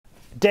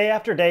Day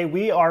after day,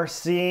 we are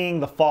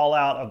seeing the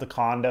fallout of the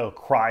condo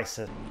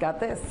crisis. Got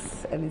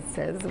this, and it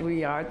says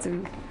we are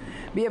to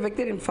be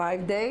evicted in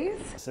 5 days.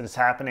 It is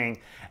happening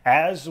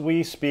as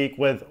we speak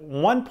with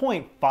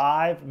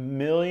 1.5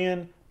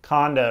 million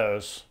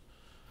condos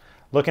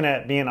looking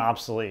at being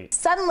obsolete.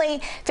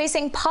 Suddenly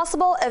facing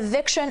possible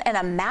eviction in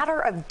a matter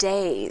of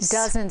days.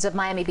 Dozens of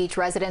Miami Beach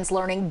residents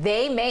learning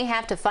they may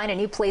have to find a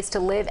new place to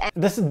live.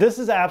 This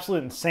is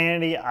absolute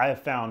insanity. I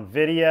have found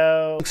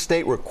video.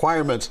 State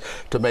requirements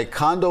to make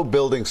condo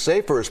buildings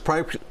safer is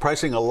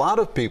pricing a lot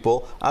of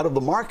people out of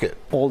the market.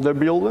 Older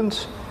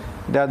buildings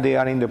that they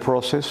are in the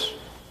process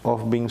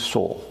of being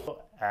sold.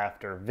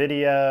 After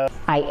video.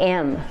 I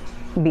am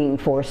being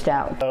forced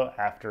out.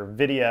 After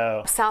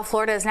video. South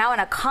Florida is now in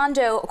a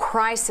condo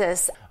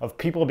crisis. Of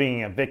people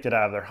being evicted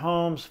out of their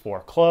homes,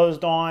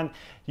 foreclosed on,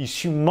 these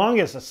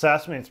humongous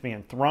assessments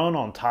being thrown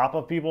on top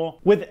of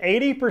people. With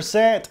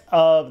 80%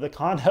 of the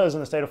condos in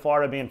the state of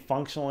Florida being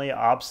functionally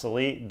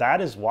obsolete, that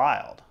is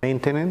wild.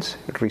 Maintenance,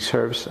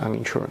 reserves, and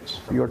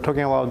insurance. You're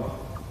talking about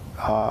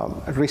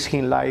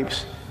risking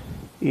lives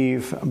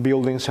if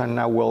buildings are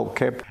not well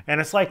kept.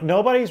 And it's like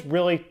nobody's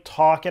really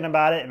talking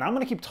about it, and I'm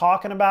gonna keep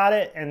talking about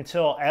it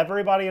until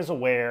everybody is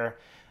aware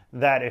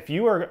that if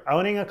you are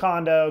owning a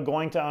condo,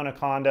 going to own a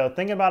condo,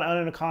 thinking about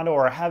owning a condo,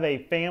 or have a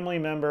family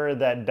member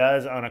that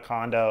does own a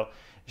condo,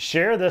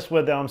 share this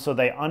with them so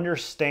they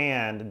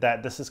understand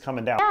that this is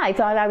coming down. Yeah, I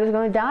thought I was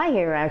going to die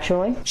here,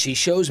 actually. She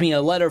shows me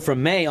a letter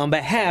from May on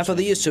behalf of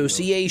the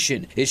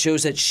association. It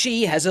shows that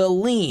she has a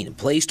lien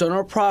placed on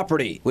her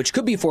property, which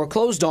could be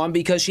foreclosed on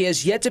because she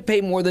has yet to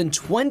pay more than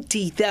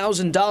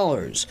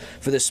 $20,000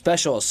 for the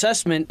special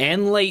assessment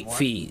and late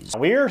fees.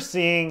 We are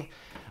seeing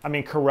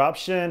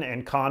corruption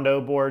in condo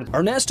boards.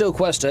 Ernesto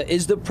Cuesta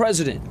is the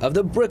president of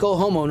the Brickell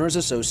Homeowners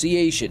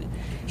Association.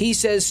 He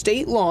says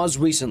state laws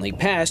recently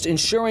passed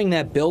ensuring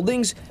that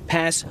buildings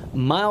pass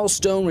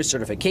milestone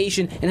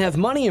recertification and have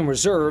money in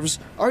reserves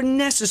are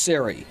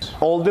necessary.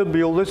 Older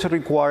buildings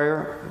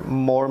require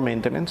more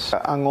maintenance.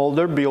 An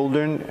older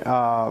building,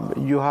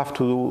 you have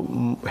to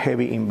do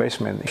heavy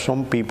investment.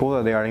 Some people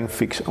that they are on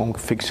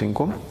fixed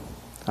income,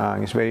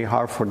 it's very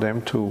hard for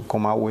them to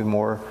come out with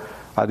more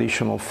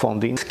additional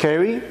funding.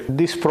 Scary.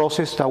 This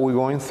process that we're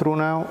going through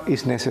now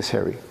is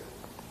necessary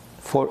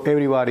for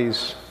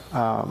everybody's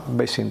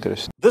best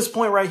interest. This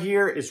point right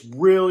here is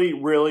really,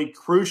 really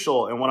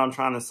crucial in what I'm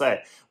trying to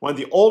say. One of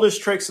the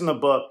oldest tricks in the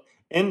book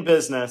in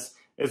business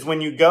is when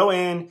you go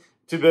in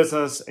to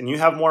business and you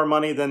have more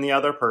money than the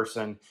other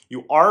person,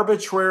 you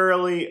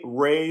arbitrarily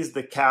raise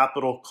the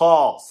capital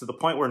calls to the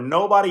point where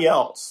nobody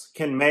else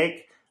can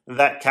make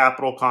that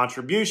capital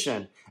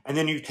contribution. And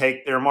then you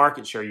take their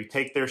market share, you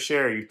take their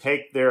share, you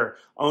take their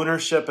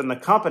ownership in the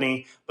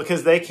company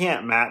because they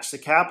can't match the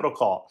capital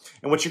call.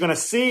 And what you're going to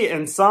see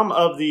in some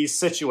of these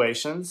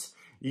situations,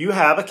 you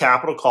have a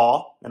capital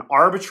call, an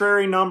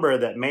arbitrary number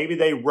that maybe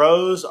they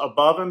rose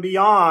above and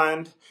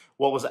beyond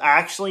what was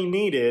actually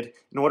needed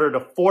in order to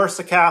force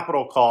a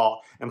capital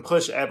call and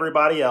push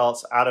everybody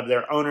else out of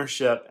their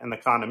ownership in the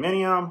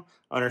condominium,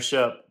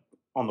 ownership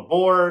on the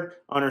board,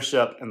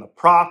 ownership in the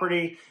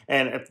property.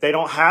 And if they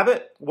don't have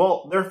it,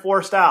 well, they're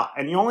forced out.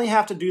 And you only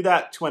have to do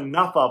that to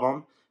enough of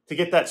them to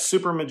get that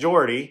super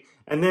majority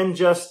and then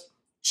just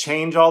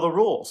change all the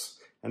rules.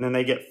 And then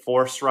they get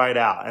forced right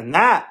out. And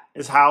that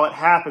is how it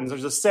happens.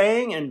 There's a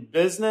saying in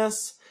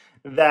business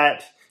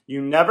that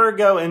you never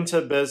go into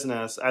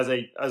business as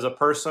a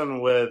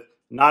person with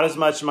not as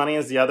much money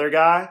as the other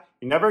guy.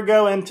 You never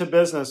go into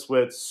business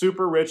with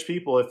super rich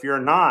people if you're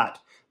not,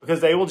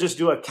 because they will just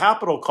do a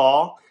capital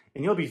call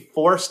and you'll be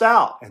forced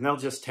out and they'll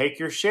just take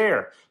your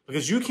share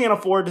because you can't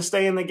afford to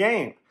stay in the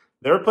game.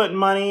 They're putting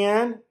money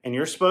in and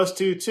you're supposed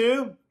to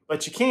too,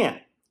 but you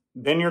can't.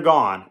 Then you're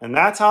gone. And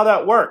that's how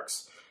that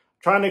works.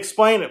 I'm trying to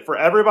explain it for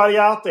everybody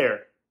out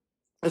there.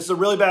 This is a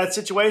really bad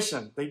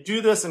situation. They do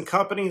this in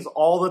companies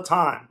all the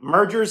time.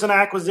 Mergers and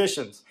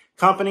acquisitions,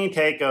 company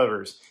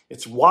takeovers.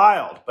 It's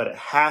wild, but it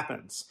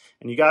happens.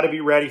 And you got to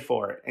be ready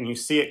for it. And you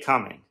see it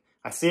coming.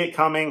 I see it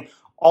coming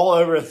all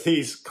over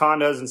these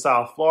condos in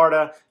South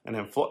Florida and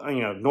in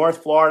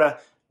North Florida.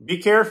 Be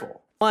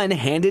careful. One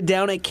handed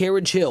down at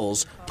Carriage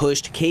Hills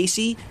pushed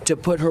Casey to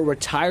put her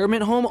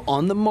retirement home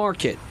on the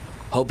market,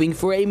 hoping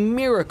for a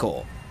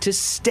miracle to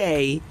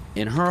stay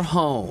in her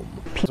home.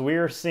 We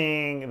are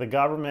seeing the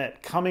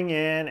government coming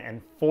in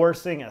and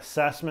forcing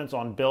assessments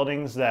on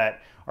buildings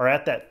that are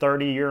at that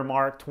 30-year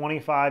mark,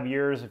 25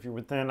 years if you're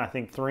within, I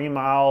think, 3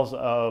 miles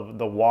of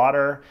the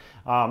water.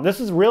 This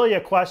is really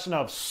a question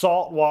of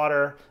salt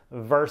water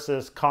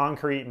versus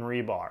concrete and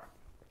rebar.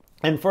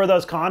 And for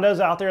those condos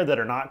out there that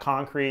are not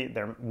concrete,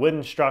 they're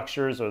wooden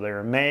structures or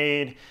they're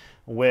made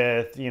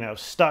with,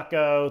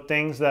 stucco,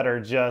 things that are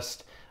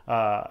just,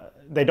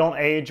 they don't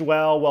age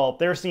well. Well,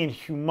 they're seeing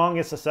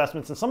humongous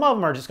assessments, and some of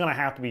them are just going to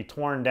have to be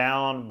torn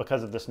down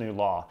because of this new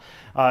law.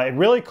 It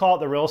really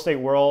caught the real estate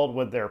world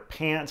with their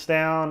pants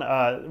down.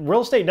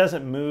 Real estate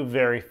doesn't move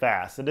very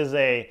fast. It is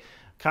a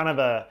kind of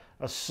a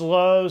a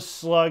slow,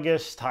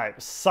 sluggish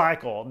type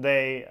cycle.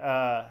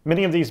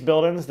 Many of these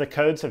buildings, the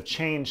codes have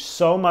changed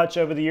so much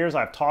over the years.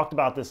 I've talked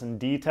about this in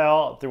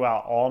detail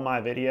throughout all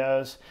my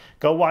videos.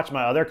 Go watch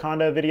my other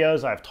condo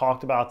videos. I've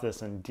talked about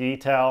this in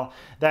detail.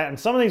 That in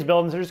some of these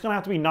buildings, they're just gonna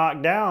have to be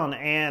knocked down.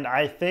 And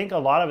I think a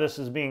lot of this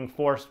is being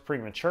forced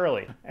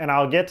prematurely. And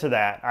I'll get to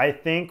that. I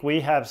think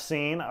we have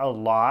seen a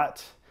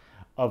lot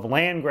of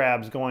land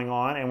grabs going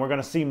on, and we're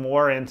going to see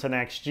more into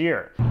next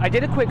year. I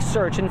did a quick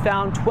search and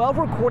found 12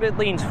 recorded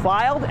liens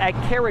filed at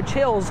Carriage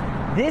Hills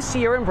this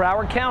year in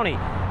Broward County.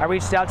 I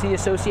reached out to the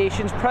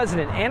association's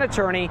president and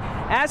attorney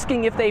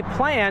asking if they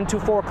plan to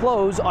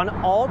foreclose on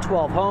all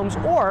 12 homes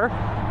or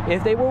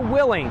if they were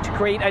willing to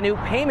create a new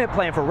payment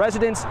plan for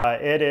residents.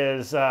 It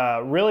is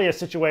really a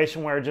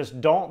situation where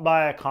just don't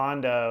buy a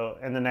condo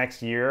in the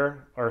next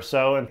year or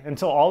so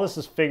until all this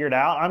is figured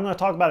out. I'm going to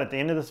talk about at the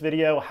end of this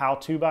video how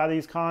to buy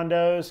these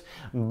condos,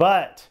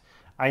 but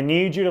I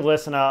need you to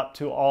listen up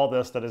to all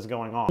this that is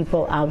going on.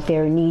 People out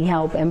there need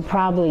help and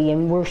probably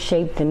in worse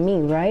shape than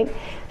me, right?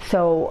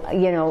 So,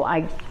 you know,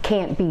 I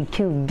can't be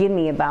too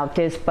gimme about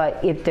this,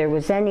 but if there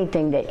was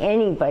anything that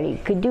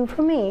anybody could do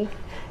for me,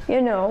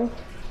 you know,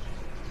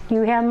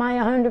 you have my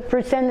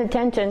 100%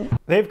 attention.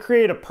 They've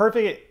created a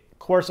perfect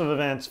course of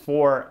events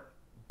for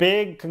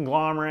big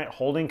conglomerate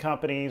holding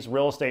companies,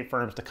 real estate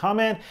firms to come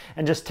in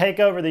and just take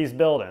over these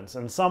buildings.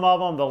 And some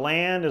of them, the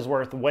land is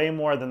worth way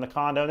more than the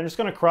condo. They're just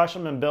going to crush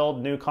them and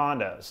build new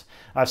condos.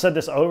 I've said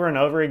this over and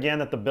over again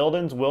that the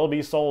buildings will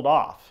be sold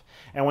off.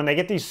 And when they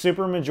get these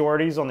super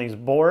majorities on these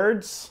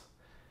boards,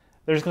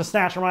 they're just going to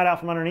snatch them right out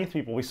from underneath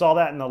people. We saw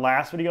that in the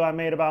last video I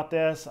made about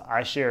this.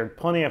 I shared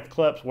plenty of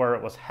clips where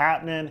it was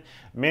happening.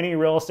 Many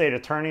real estate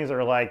attorneys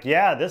are like,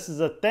 yeah, this is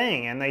a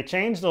thing. And they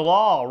changed the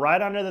law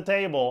right under the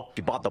table.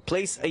 She bought the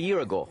place a year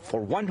ago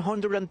for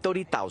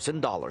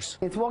 $130,000.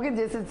 It's walking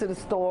distance to the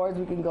stores.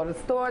 We can go to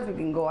stores. We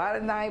can go out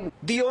at night.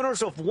 The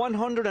owners of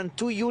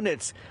 102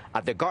 units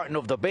at the Garden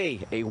of the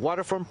Bay, a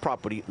waterfront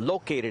property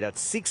located at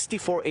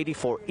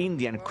 6484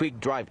 Indian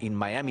Creek Drive in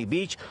Miami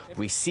Beach,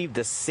 received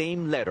the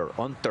same letter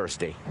on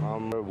Thursday.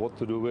 What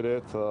to do with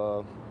it?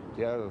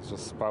 Yeah,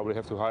 just probably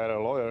have to hire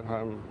a lawyer.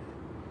 I'm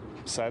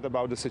sad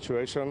about the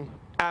situation.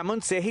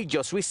 Ammon said he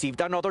just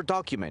received another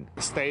document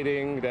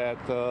stating that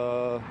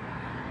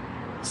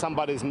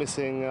somebody's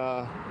missing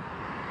a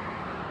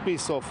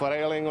piece of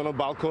railing on a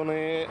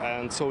balcony,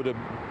 and so the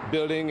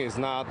building is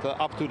not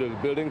up to the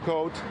building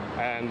code,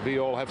 and we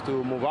all have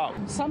to move out.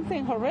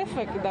 Something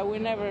horrific that we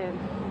never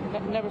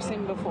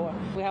seen before.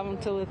 We have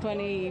until the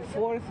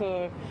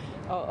 24th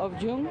of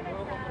June,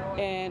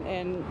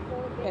 and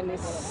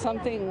it's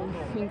something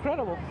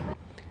incredible.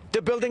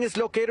 The building is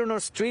located on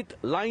a street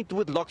lined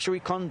with luxury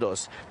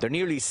condos. The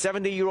nearly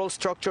 70-year-old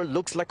structure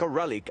looks like a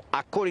relic,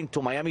 according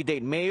to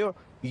Miami-Dade Mayor.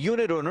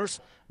 Unit owners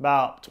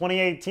about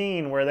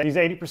 2018, where these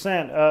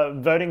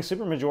 80% voting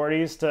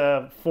supermajorities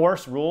to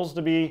force rules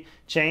to be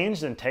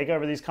changed and take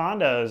over these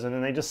condos, and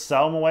then they just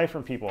sell them away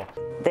from people.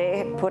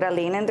 They put a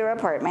lien in their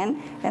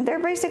apartment, and they're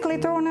basically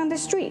thrown on the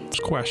street.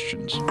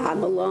 Questions.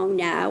 I'm alone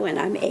now, and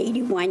I'm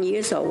 81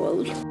 years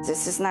old.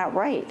 This is not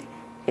right.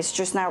 It's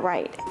just not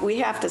right. We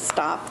have to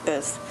stop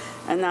this,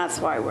 and that's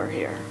why we're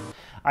here.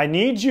 I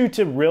need you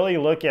to really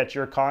look at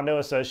your condo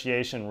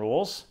association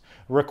rules.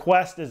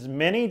 Request as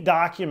many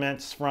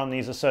documents from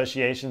these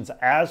associations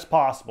as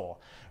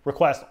possible.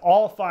 Request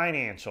all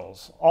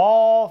financials,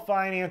 all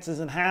finances,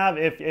 and have,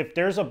 if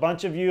there's a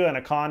bunch of you in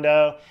a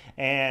condo,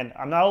 and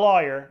I'm not a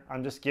lawyer,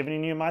 I'm just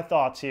giving you my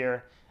thoughts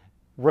here,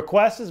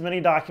 request as many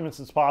documents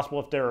as possible.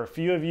 If there are a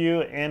few of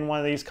you in one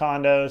of these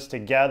condos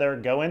together,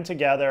 go in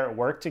together,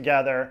 work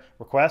together,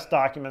 request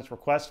documents,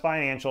 request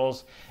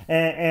financials,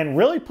 and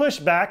really push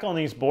back on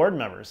these board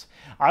members.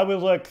 I would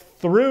look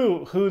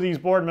through who these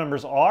board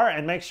members are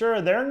and make sure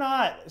they're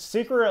not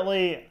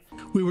secretly...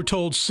 We were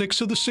told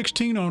 6 of the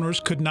 16 owners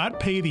could not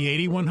pay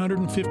the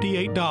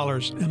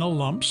 $8,158 in a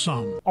lump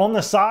sum. On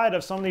the side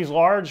of some of these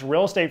large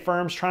real estate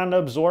firms trying to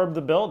absorb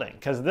the building,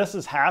 because this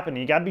is happening.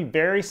 You got to be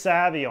very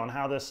savvy on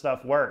how this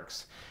stuff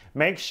works.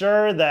 Make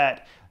sure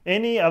that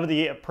any of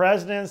the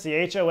presidents,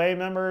 the HOA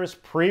members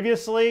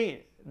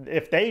previously,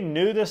 if they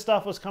knew this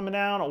stuff was coming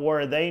down,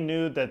 or they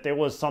knew that there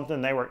was something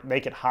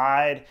they could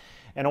hide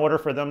in order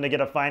for them to get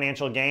a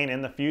financial gain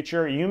in the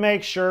future, you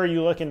make sure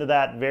you look into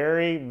that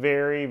very,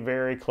 very,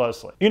 very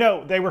closely. You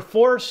know, they were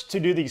forced to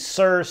do these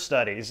SIR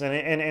studies,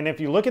 and if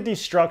you look at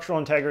these structural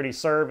integrity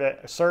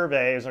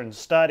surveys and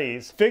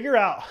studies, figure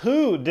out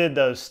who did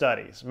those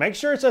studies. Make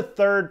sure it's a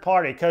third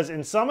party, because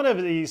in some of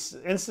these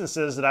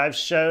instances that I've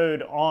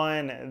showed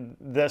on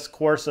this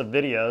course of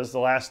videos, the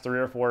last 3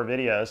 or 4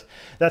 videos,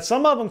 that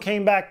some of them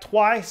came back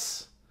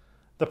twice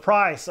the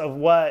price of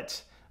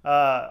what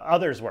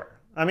others were.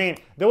 I mean,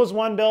 there was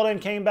one building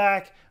came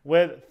back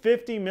with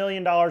 $50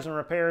 million in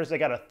repairs. They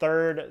got a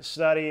third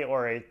study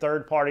or a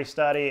third-party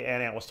study,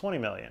 and it was $20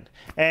 million.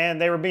 And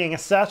they were being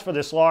assessed for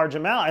this large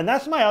amount. And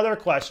that's my other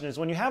question is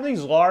when you have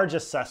these large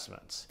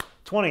assessments,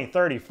 20,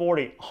 30,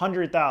 40,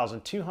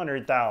 100,000,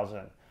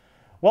 200,000,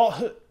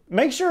 well,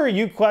 make sure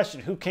you question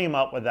who came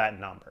up with that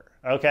number.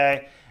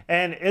 okay?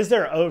 And is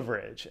there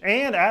overage?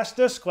 And ask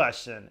this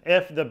question: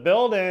 if the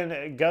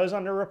building goes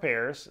under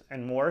repairs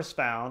and more is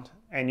found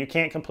and you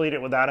can't complete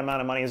it with that amount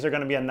of money, is there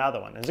going to be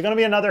another one? Is there going to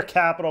be another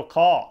capital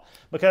call?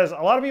 Because a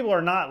lot of people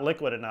are not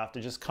liquid enough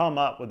to just come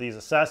up with these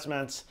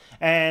assessments,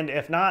 and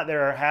if not,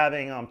 they're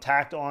having them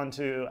tacked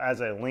onto as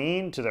a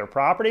lien to their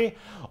property,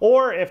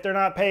 or if they're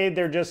not paid,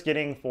 they're just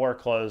getting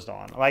foreclosed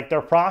on. Like,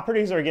 their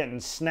properties are getting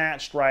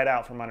snatched right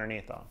out from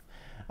underneath them.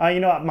 You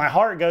know, my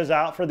heart goes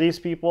out for these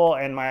people,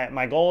 and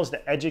my goal is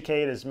to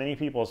educate as many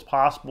people as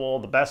possible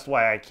the best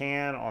way I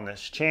can on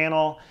this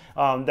channel,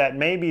 that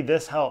maybe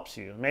this helps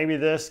you. Maybe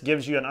this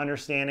gives you an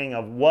understanding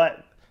of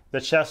what the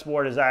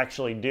chessboard is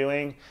actually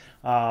doing.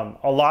 A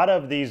lot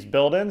of these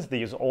buildings,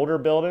 these older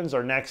buildings,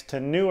 are next to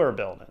newer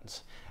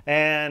buildings.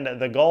 And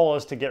the goal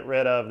is to get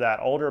rid of that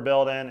older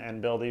building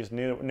and build these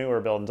newer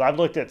buildings. I've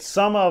looked at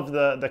some of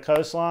the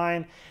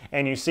coastline,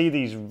 and you see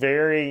these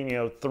very,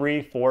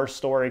 3-4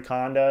 story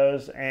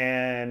condos,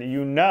 and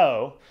you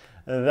know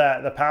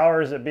that the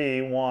powers that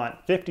be want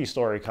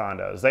 50-story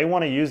condos. They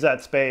want to use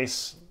that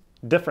space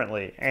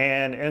differently.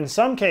 And in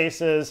some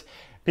cases,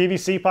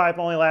 PVC pipe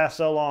only lasts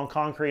so long,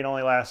 concrete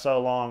only lasts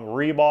so long,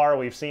 rebar,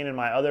 we've seen in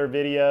my other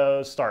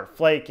videos, start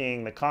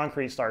flaking, the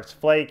concrete starts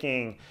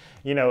flaking.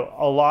 You know,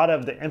 a lot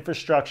of the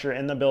infrastructure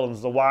in the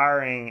buildings, the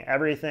wiring,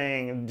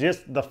 everything,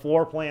 just the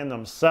floor plan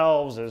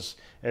themselves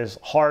is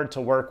hard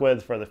to work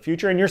with for the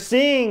future. And you're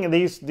seeing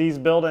these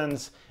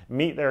buildings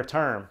meet their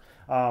term.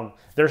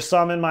 There's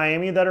some in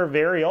Miami that are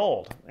very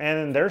old,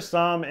 and there's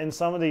some in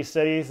some of these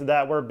cities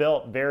that were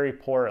built very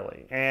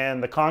poorly,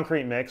 and the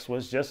concrete mix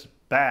was just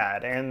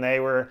bad, and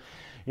they were,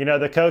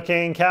 the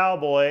cocaine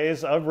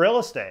cowboys of real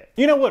estate.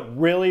 You know what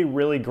really,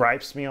 really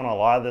gripes me on a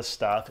lot of this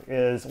stuff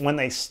is when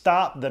they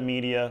stop the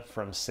media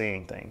from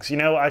seeing things.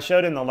 I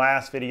showed in the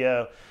last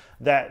video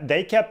that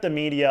they kept the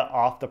media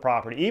off the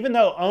property, even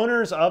though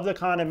owners of the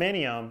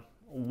condominium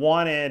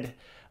wanted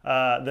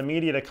the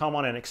media to come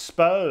on and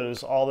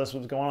expose all this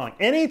was going on.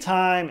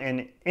 Anytime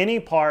in any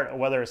part,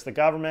 whether it's the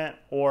government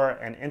or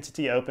an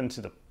entity open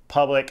to the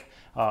public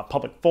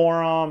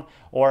forum,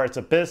 or it's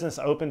a business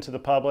open to the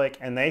public,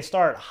 and they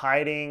start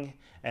hiding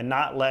and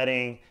not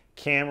letting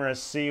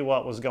cameras see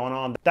what was going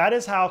on, that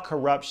is how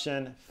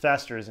corruption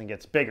festers and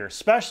gets bigger,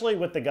 especially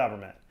with the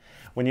government.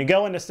 When you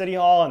go into City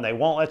Hall and they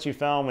won't let you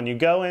film, when you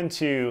go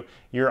into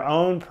your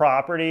own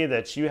property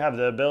that you have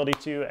the ability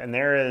to, and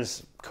there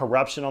is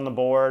corruption on the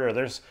board, or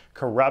there's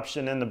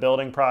corruption in the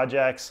building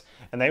projects,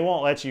 and they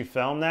won't let you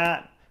film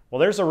that, well,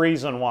 there's a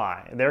reason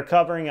why. They're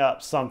covering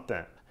up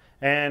something.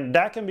 And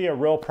that can be a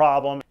real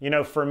problem.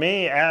 For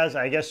me, as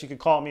I guess you could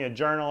call me a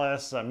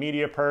journalist, a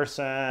media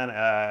person,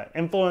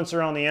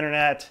 influencer on the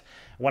internet,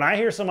 when I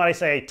hear somebody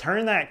say,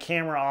 turn that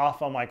camera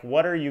off, I'm like,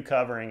 what are you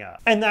covering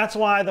up? And that's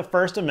why the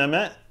First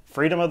Amendment,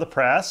 freedom of the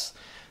press,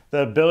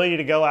 the ability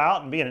to go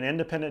out and be an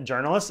independent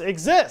journalist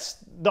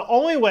exists. The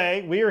only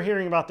way we are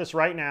hearing about this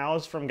right now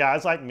is from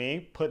guys like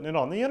me putting it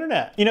on the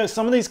internet.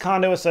 Some of these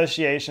condo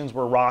associations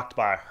were rocked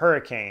by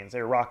hurricanes,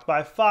 they were rocked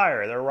by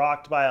fire, they're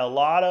rocked by a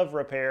lot of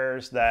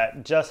repairs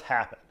that just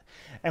happened.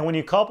 And when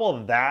you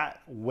couple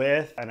that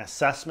with an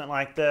assessment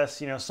like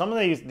this, some of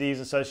these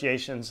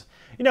associations,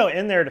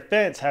 in their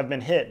defense, have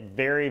been hit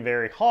very,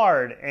 very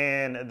hard,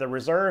 and the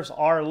reserves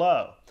are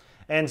low.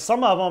 And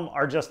some of them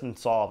are just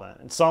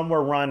insolvent. And some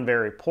were run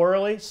very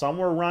poorly. Some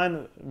were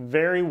run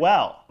very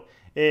well.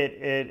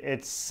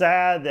 It's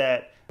sad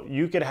that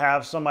you could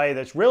have somebody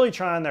that's really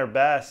trying their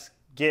best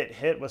get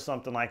hit with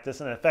something like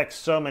this, and it affects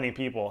so many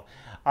people.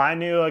 I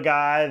knew a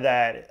guy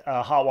that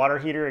a hot water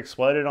heater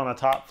exploded on the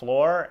top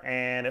floor,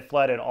 and it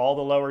flooded all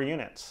the lower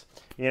units.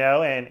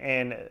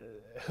 And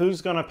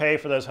who's going to pay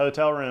for those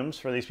hotel rooms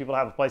for these people to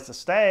have a place to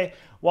stay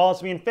while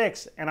it's being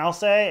fixed? And I'll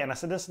say, and I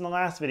said this in the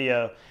last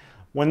video,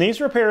 when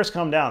these repairs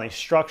come down, these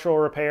structural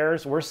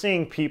repairs, we're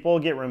seeing people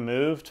get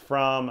removed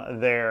from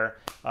their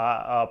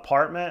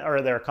apartment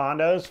or their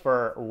condos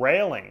for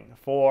railing,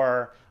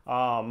 for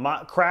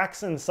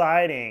cracks in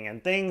siding,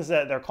 and things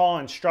that they're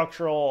calling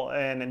structural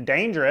and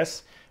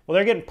dangerous. Well,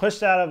 they're getting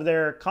pushed out of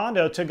their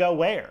condo to go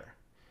where?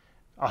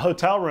 A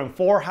hotel room.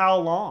 For how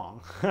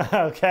long?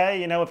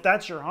 Okay, if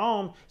that's your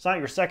home, it's not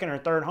your second or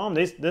third home.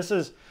 This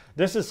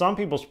is some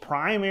people's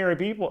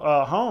primary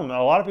home,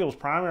 a lot of people's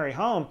primary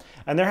home,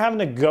 and they're having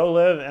to go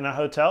live in a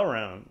hotel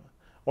room,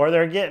 or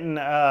they're getting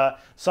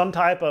some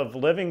type of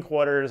living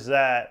quarters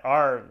that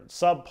are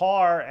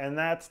subpar, and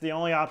that's the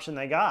only option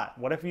they got.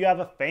 What if you have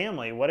a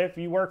family? What if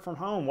you work from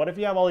home? What if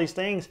you have all these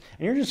things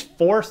and you're just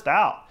forced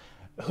out?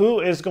 Who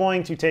is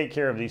going to take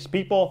care of these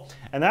people?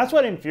 And that's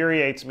what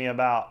infuriates me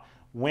about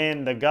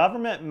when the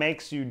government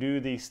makes you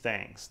do these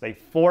things. They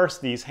force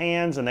these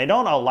hands, and they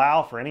don't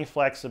allow for any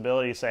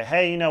flexibility to say,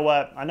 hey, you know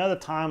what? I know the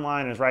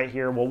timeline is right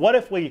here. Well, what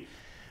if we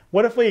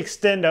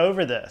extend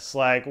over this?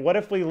 Like, what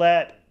if we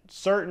let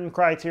certain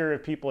criteria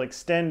of people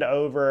extend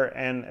over,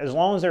 and as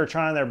long as they're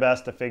trying their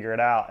best to figure it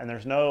out and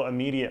there's no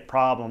immediate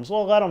problems,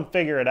 we'll let them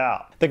figure it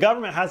out. The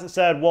government hasn't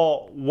said,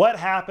 well, what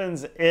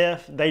happens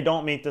if they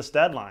don't meet this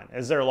deadline?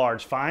 Is there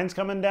large fines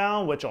coming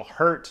down, which will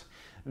hurt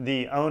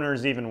the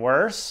owners even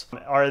worse?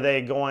 Are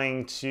they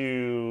going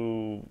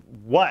to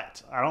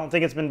what? I don't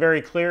think it's been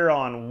very clear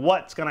on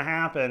what's going to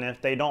happen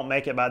if they don't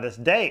make it by this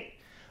date.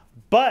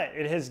 But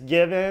it has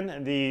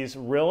given these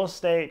real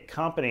estate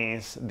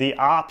companies the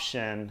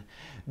option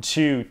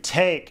to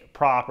take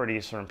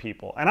properties from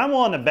people. And I'm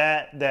willing to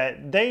bet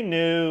that they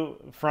knew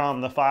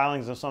from the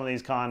filings of some of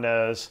these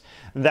condos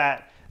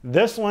that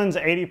this one's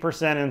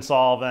 80%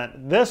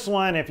 insolvent. This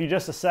one, if you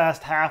just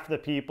assessed half the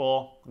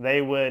people,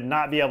 they would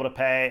not be able to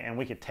pay, and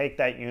we could take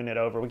that unit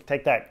over. We could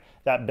take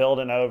that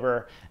building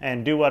over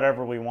and do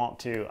whatever we want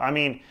to. I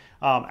mean,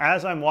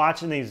 as I'm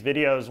watching these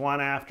videos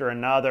one after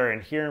another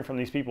and hearing from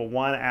these people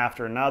one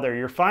after another,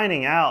 you're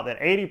finding out that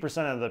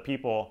 80% of the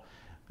people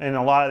in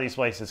a lot of these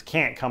places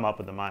can't come up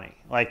with the money.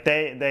 Like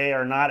they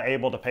are not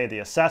able to pay the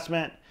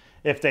assessment.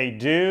 If they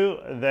do,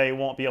 they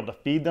won't be able to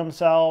feed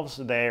themselves.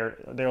 They're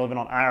living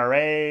on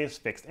IRAs,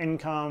 fixed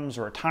incomes,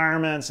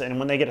 retirements, and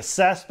when they get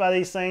assessed by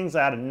these things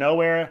out of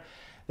nowhere,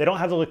 they don't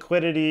have the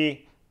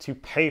liquidity to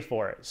pay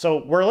for it.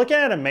 So we're looking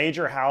at a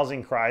major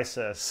housing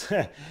crisis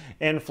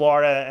in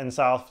Florida and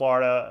South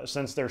Florida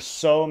since there's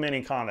so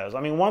many condos.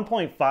 I mean,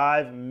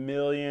 1.5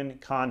 million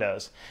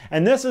condos.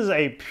 And this is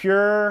a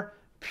pure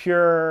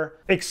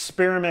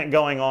experiment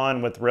going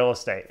on with real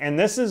estate. And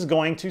this is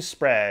going to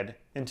spread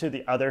into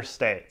the other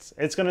states.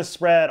 It's going to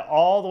spread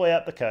all the way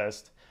up the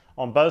coast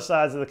on both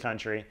sides of the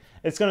country.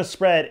 It's going to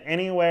spread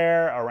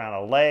anywhere around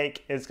a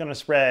lake. It's going to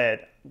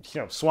spread,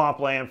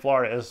 swampland.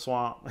 Florida is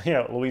swamp,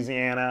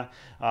 Louisiana,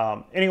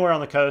 anywhere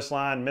on the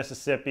coastline,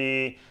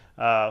 Mississippi,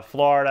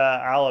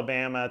 Florida,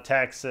 Alabama,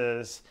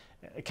 Texas,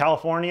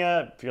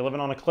 California. If you're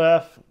living on a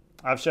cliff,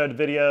 I've showed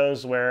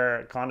videos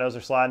where condos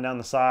are sliding down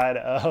the side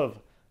of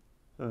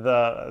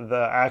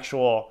the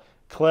actual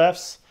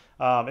cliffs.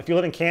 If you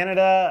live in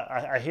Canada,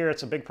 I hear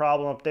it's a big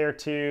problem up there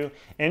too.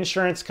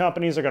 Insurance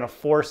companies are going to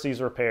force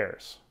these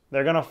repairs.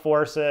 They're going to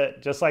force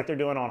it just like they're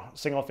doing on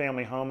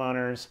single-family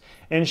homeowners.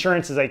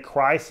 Insurance is a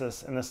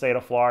crisis in the state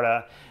of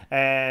Florida,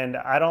 and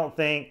I don't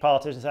think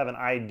politicians have an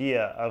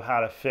idea of how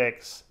to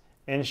fix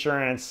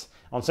insurance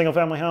on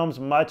single-family homes,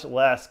 much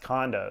less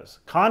condos.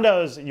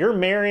 Condos, you're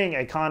marrying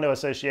a condo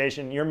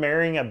association. You're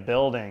marrying a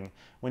building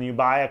when you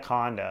buy a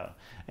condo.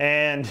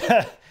 And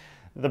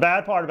the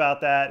bad part about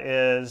that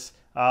is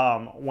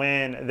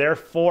when they're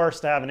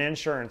forced to have an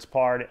insurance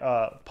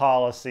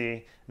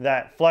policy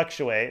that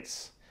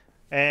fluctuates,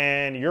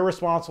 and you're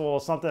responsible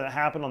for something that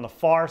happened on the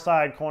far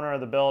side corner of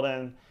the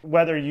building,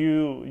 whether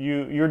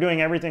you're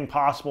doing everything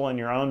possible in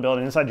your own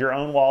building, inside your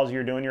own walls,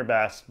 you're doing your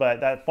best, but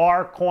that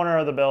far corner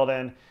of the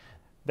building,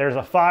 there's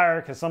a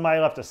fire because somebody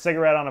left a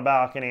cigarette on a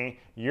balcony,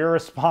 you're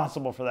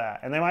responsible for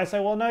that. And they might say,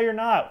 well, no, you're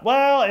not.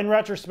 Well, in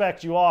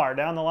retrospect, you are.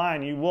 Down the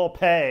line, you will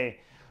pay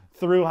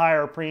through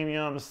higher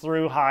premiums,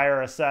 through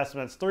higher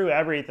assessments, through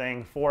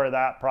everything for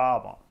that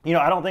problem.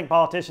 I don't think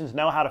politicians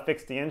know how to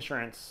fix the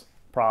insurance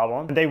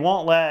problem. They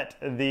won't let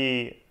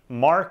the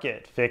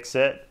market fix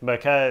it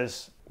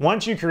because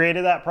once you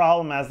created that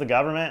problem as the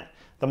government,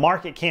 the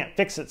market can't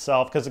fix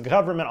itself because the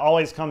government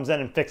always comes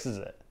in and fixes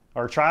it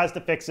or tries to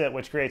fix it,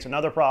 which creates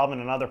another problem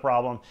and another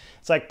problem.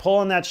 It's like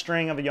pulling that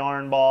string of a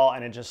yarn ball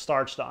and it just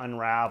starts to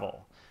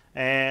unravel.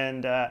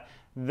 And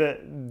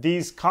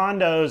these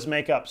condos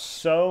make up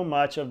so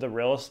much of the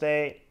real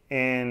estate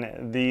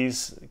in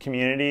these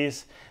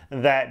communities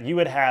that you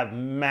would have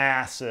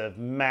massive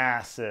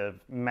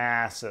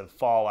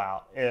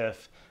fallout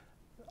if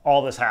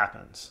all this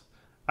happens.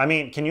 I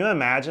mean, can you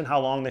imagine how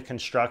long the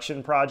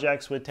construction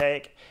projects would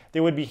take?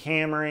 They would be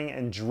hammering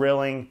and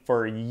drilling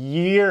for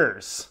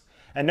years.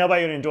 And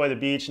nobody would enjoy the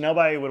beach.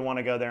 Nobody would want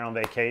to go there on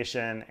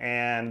vacation.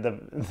 And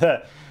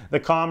the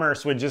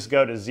commerce would just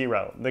go to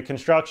zero. The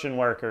construction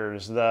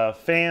workers, the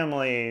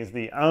families,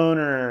 the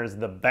owners,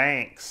 the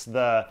banks,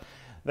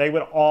 they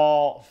would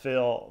all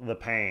feel the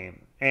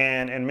pain.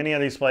 And in many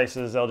of these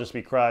places, they'll just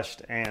be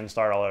crushed and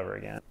start all over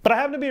again. But I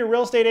happen to be a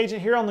real estate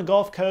agent here on the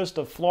Gulf Coast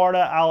of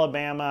Florida,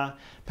 Alabama,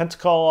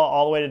 Pensacola,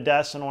 all the way to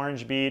Destin,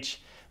 Orange Beach.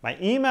 My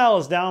email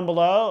is down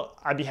below.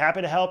 I'd be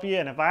happy to help you.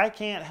 And if I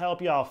can't help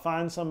you, I'll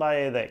find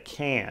somebody that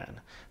can.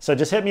 So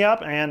just hit me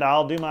up and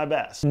I'll do my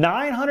best.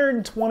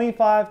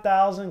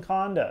 925,000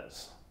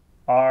 condos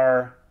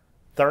are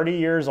 30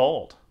 years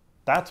old.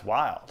 That's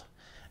wild.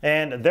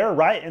 And they're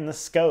right in the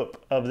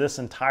scope of this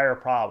entire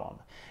problem.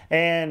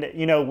 And,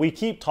 we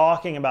keep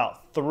talking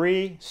about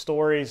 3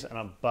 stories and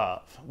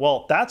above.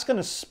 Well, that's going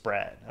to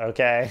spread,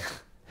 okay?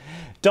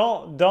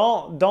 Don't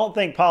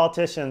think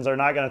politicians are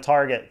not going to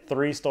target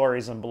 3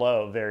 stories and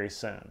below very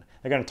soon.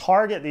 They're going to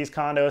target these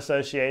condo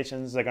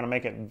associations. They're going to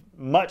make it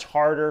much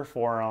harder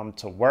for them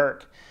to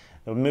work,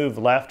 move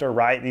left or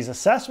right. These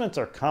assessments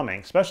are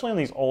coming, especially in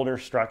these older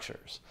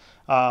structures.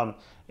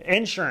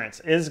 Insurance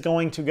is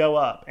going to go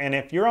up. And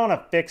if you're on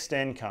a fixed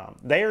income,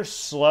 they are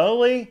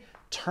slowly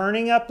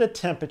turning up the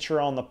temperature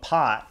on the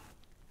pot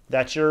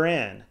that you're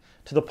in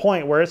to the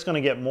point where it's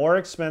going to get more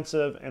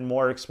expensive and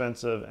more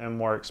expensive and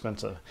more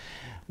expensive.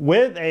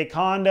 With a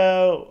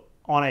condo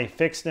on a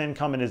fixed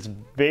income, it is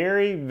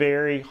very,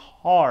 very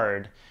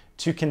hard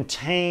to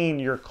contain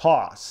your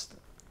costs.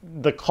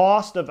 the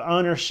cost of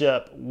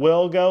ownership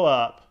will go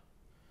up.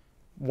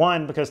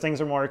 One, because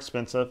things are more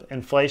expensive,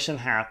 inflation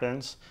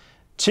happens.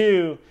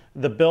 Two,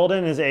 the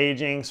building is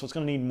aging, so it's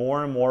going to need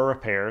more and more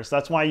repairs.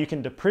 That's why you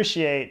can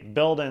depreciate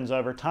buildings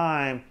over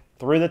time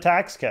through the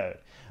tax code,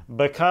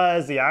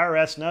 because the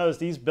IRS knows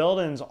these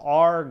buildings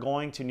are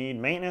going to need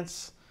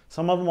maintenance.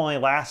 Some of them only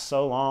last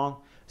so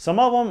long. Some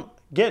of them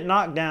get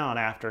knocked down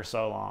after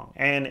so long.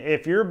 And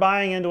if you're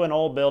buying into an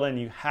old building,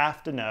 you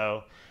have to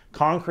know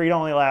concrete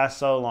only lasts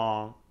so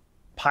long,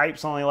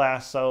 pipes only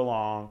last so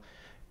long,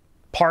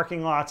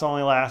 parking lots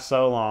only last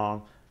so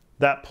long,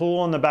 that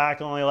pool in the back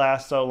only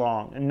lasts so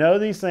long. And know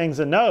these things,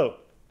 and know,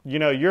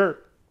 your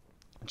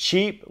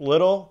cheap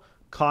little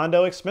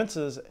condo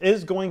expenses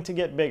is going to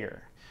get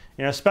bigger.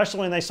 Especially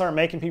when they start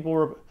making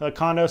people,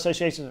 condo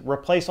associations,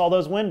 replace all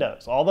those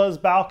windows, all those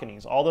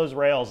balconies, all those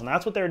rails. And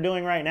that's what they're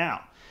doing right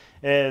now,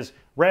 is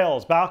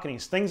rails,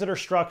 balconies, things that are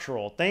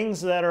structural,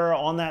 things that are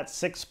on that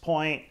 6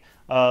 point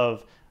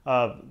of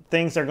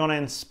things they're going to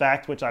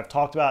inspect, which I've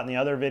talked about in the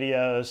other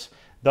videos.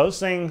 Those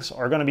things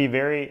are going to be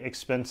very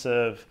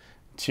expensive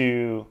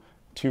to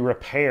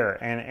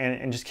repair,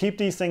 and just keep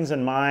these things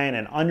in mind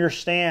and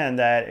understand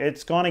that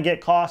it's going to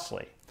get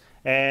costly.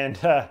 And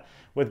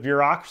with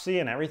bureaucracy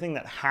and everything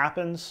that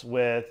happens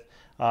with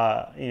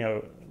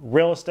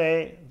real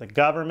estate, the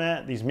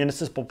government, these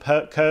municipal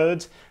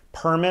codes,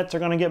 permits are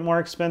going to get more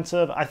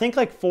expensive. I think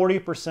like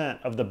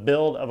 40% of the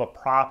build of a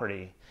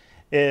property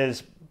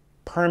is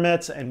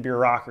permits and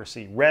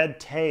bureaucracy, red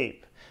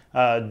tape,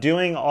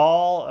 doing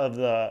all of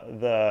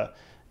the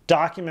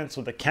documents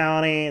with the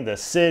county, the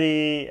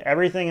city,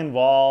 everything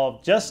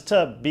involved, just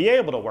to be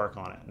able to work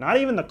on it. Not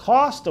even the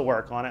cost to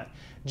work on it,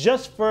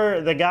 just for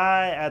the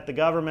guy at the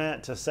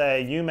government to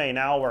say, you may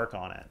now work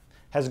on it,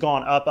 has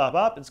gone up, up,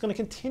 up. It's going to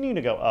continue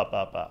to go up,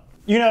 up, up.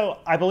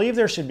 I believe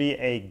there should be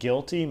a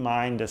guilty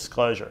mind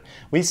disclosure.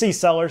 We see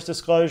seller's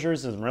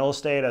disclosures in real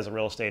estate as a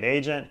real estate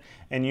agent,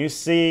 and you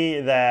see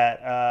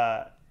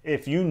that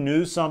if you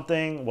knew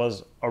something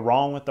was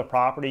wrong with the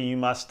property, you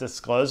must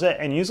disclose it.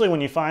 And usually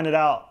when you find it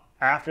out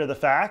after the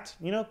fact,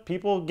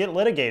 people get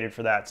litigated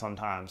for that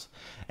sometimes.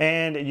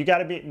 And you got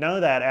to know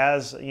that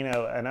as,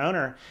 an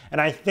owner. And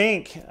I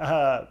think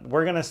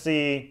we're going to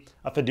see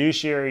a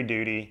fiduciary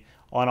duty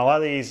on a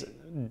lot of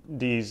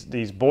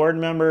these board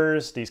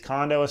members, these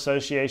condo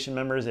association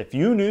members. If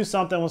you knew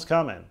something was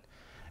coming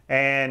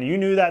and you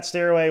knew that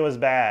stairway was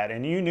bad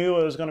and you knew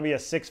it was going to be a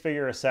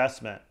 6-figure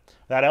assessment,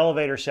 that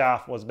elevator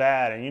shaft was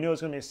bad and you knew it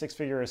was going to be a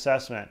 6-figure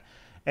assessment,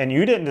 and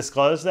you didn't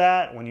disclose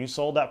that when you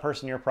sold that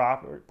person your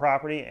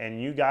property and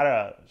you got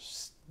a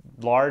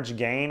large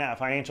gain, a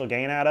financial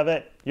gain out of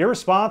it, you're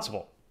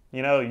responsible.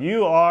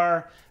 You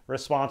are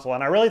responsible.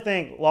 And I really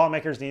think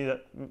lawmakers need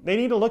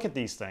to look at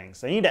these things.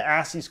 They need to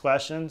ask these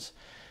questions.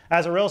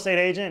 As a real estate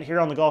agent here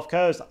on the Gulf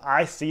Coast,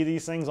 I see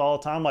these things all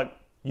the time. Like,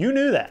 you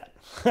knew that.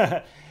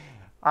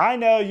 I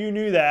know you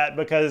knew that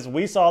because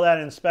we saw that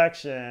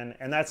inspection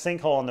and that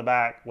sinkhole in the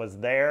back was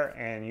there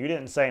and you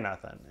didn't say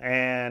nothing.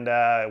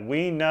 And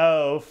we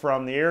know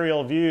from the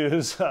aerial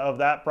views of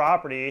that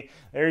property,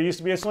 there used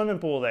to be a swimming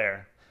pool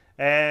there.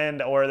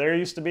 Or there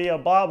used to be a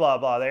blah, blah,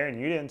 blah there and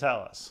you didn't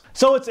tell us.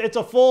 So it's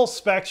a full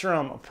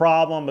spectrum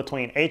problem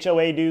between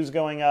HOA dues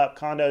going up,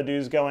 condo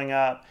dues going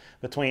up,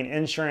 between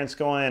insurance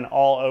going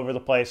all over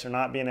the place or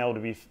not being able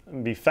to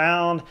be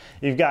found.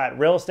 You've got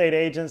real estate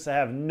agents that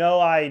have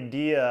no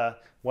idea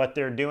what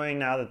they're doing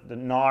now that the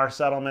NAR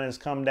settlement has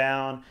come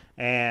down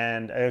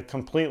and it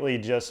completely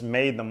just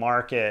made the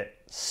market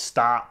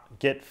stop,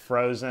 get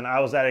frozen.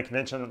 I was at a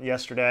convention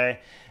yesterday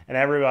and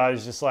everybody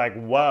was just like,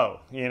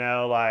 whoa,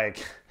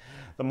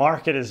 the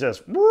market is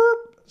just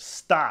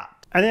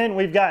stopped. And then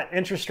we've got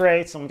interest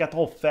rates and we've got the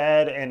whole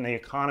Fed and the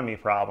economy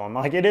problem.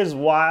 It is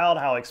wild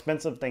how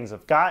expensive things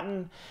have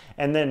gotten.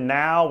 And then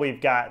now we've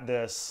got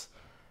this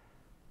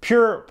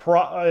got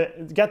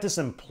this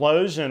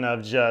implosion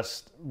of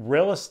just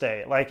real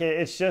estate.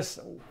 It's just,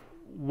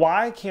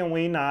 why can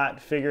we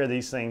not figure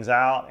these things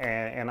out?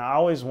 And I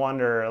always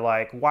wonder,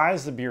 why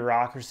does the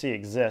bureaucracy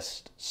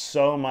exist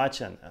so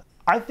much in it?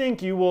 I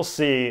think you will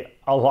see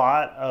a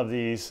lot of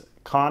these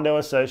condo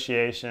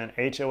association,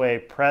 HOA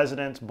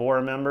presidents,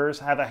 board members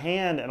have a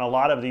hand in a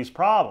lot of these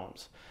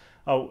problems.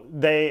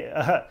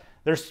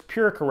 There's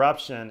pure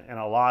corruption in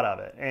a lot of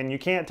it. And you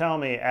can't tell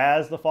me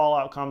as the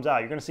fallout comes out,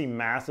 you're going to see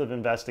massive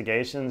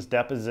investigations,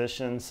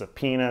 depositions,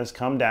 subpoenas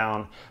come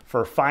down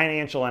for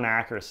financial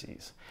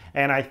inaccuracies.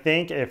 And I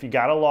think if you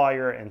got a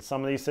lawyer in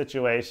some of these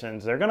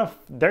situations, they're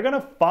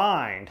gonna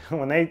find,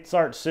 when they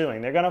start suing,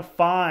 they're gonna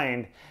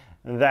find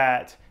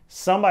that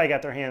somebody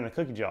got their hand in the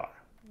cookie jar.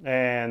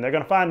 And they're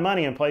gonna find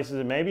money in places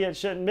that maybe it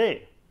shouldn't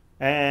be.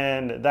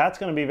 And that's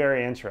gonna be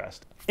very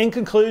interesting. In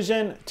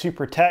conclusion, to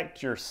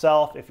protect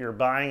yourself if you're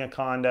buying a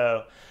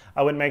condo,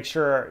 I would make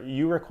sure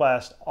you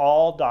request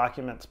all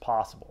documents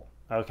possible,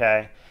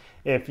 okay?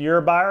 If your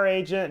buyer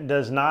agent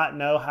does not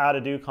know how to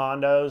do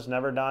condos,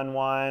 never done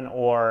one,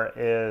 or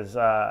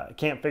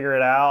can't figure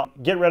it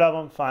out, get rid of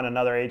them, find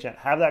another agent,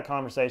 have that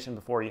conversation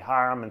before you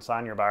hire them and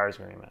sign your buyer's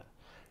agreement.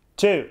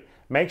 2,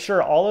 make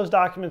sure all those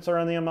documents are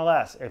in the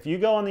MLS. If you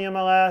go on the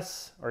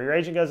MLS or your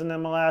agent goes in the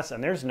MLS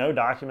and there's no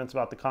documents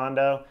about the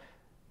condo,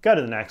 go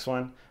to the next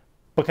one,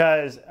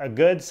 because a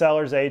good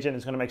seller's agent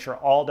is going to make sure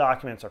all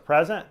documents are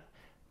present.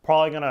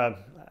 Probably going to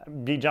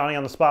be Johnny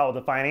on the spot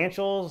with the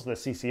financials, the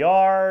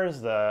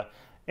CCRs,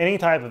 any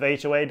type of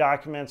HOA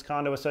documents,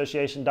 condo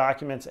association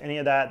documents, any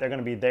of that. They're going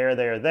to be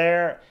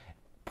there.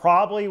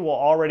 Probably will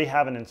already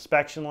have an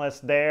inspection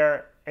list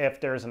there.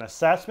 If there's an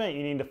assessment,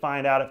 you need to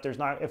find out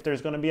if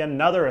there's going to be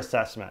another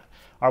assessment.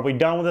 Are we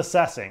done with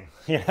assessing?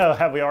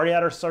 Have we already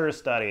had our SIR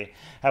study?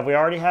 Have we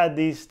already had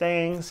these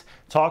things?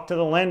 Talk to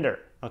the lender.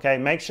 Okay,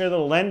 make sure the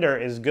lender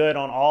is good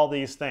on all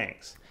these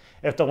things.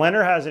 If the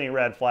lender has any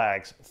red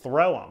flags,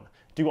 throw them.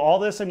 Do all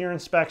this in your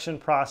inspection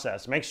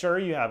process. Make sure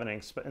you have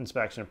an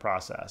inspection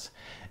process.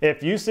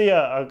 If you see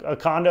a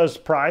condo's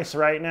price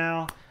right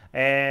now,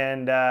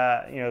 and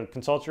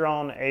consult your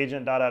own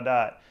agent,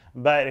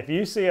 But if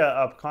you see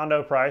a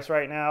condo price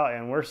right now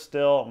and we're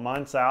still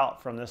months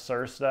out from this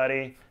SIR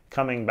study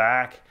coming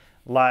back,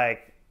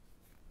 like,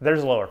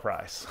 there's a lower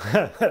price.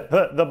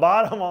 The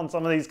bottom on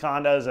some of these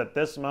condos at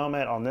this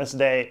moment, on this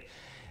date,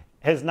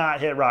 has not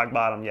hit rock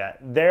bottom yet.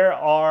 They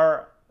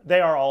are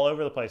all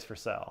over the place for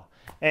sale.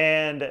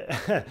 And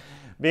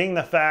being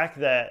the fact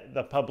that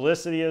the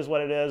publicity is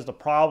what it is, the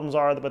problems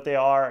are what they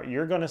are,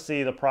 you're going to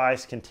see the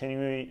price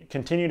continue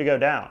to go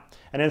down.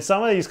 And in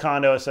some of these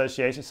condo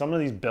associations, some of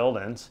these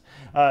buildings,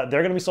 they're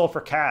going to be sold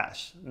for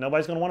cash.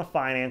 Nobody's going to want to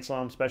finance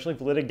them, especially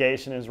if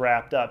litigation is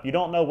wrapped up. You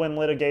don't know when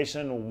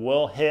litigation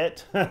will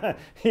hit.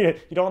 You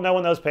don't know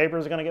when those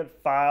papers are going to get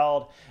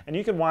filed. And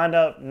you could wind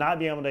up not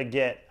being able to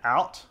get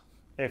out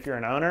if you're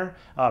an owner,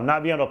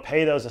 not being able to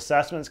pay those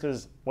assessments,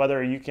 because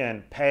whether you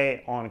can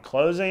pay on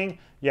closing,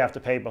 you have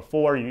to pay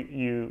before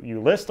you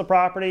list the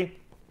property,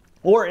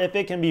 or if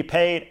it can be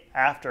paid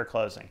after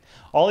closing.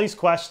 All these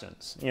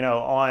questions,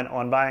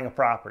 on buying a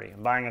property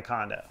and buying a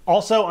condo.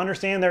 Also,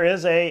 understand there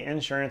is a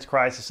insurance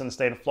crisis in the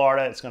state of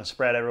Florida. It's going to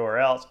spread everywhere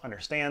else.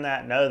 Understand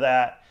that, know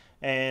that,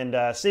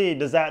 and see,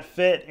 does that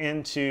fit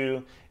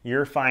into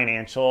your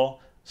financial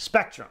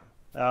spectrum?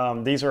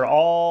 These are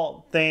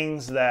all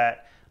things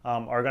that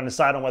are going to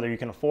decide on whether you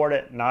can afford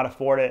it, not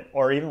afford it,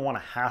 or even want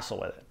to hassle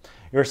with it.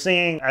 You're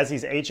seeing as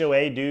these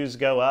HOA dues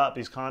go up,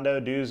 these condo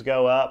dues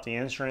go up, the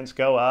insurance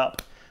go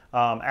up.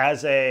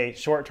 As a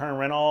short-term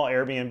rental,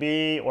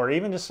 Airbnb, or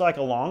even just like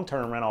a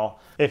long-term rental,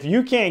 if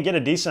you can't get a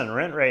decent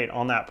rent rate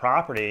on that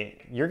property,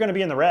 you're going to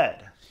be in the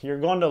red. You're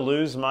going to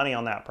lose money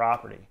on that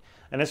property.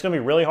 And it's going to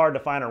be really hard to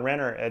find a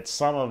renter at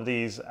some of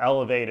these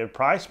elevated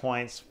price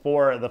points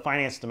for the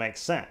finance to make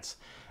sense.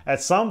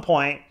 At some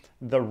point,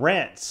 the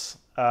rents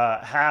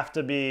have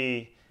to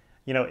be,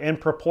 in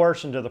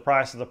proportion to the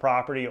price of the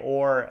property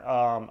or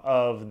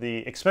of the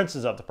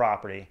expenses of the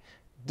property.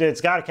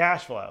 It's got a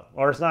cash flow,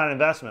 or it's not an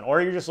investment,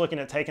 or you're just looking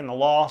at taking the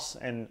loss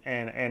and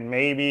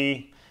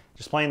maybe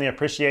just playing the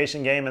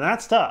appreciation game, and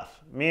that's tough.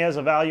 Me as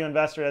a value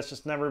investor, that's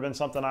just never been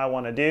something I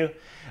want to do.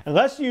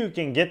 Unless you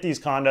can get these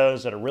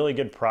condos at a really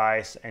good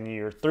price and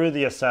you're through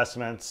the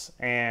assessments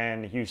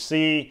and you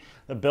see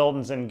the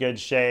building's in good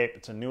shape,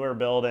 it's a newer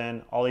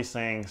building, all these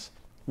things,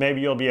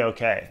 maybe you'll be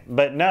okay.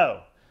 But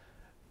no,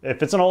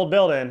 if it's an old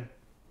building,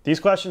 these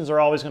questions are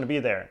always going to be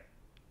there.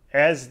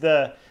 As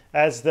the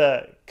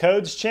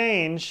codes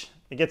change,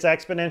 it gets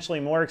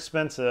exponentially more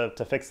expensive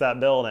to fix that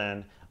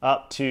building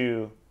up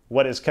to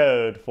what is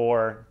code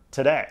for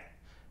today,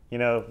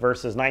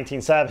 versus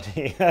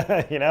 1970.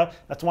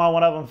 That's why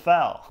one of them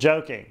fell.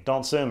 Joking,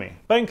 don't sue me.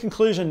 But in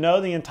conclusion, know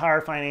the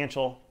entire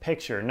financial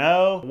picture.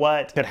 Know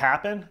what could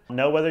happen.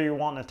 Know whether you're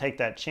wanting to take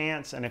that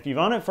chance. And if you've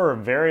owned it for a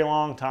very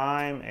long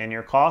time and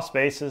your cost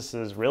basis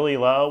is really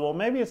low, well,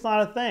 maybe it's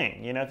not a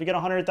thing. If you get a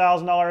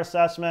 $100,000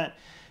 assessment,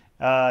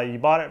 you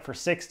bought it for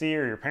 60,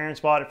 or your parents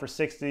bought it for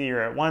 60,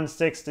 you're at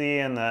 160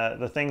 and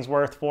the thing's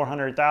worth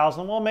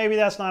 400,000. Well, maybe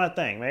that's not a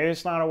thing. Maybe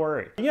it's not a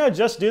worry.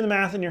 Just do the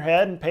math in your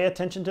head and pay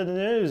attention to the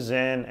news,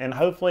 and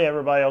hopefully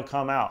everybody will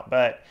come out.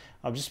 But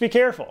just be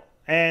careful.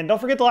 And don't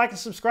forget to like and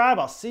subscribe.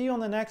 I'll see you on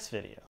the next video.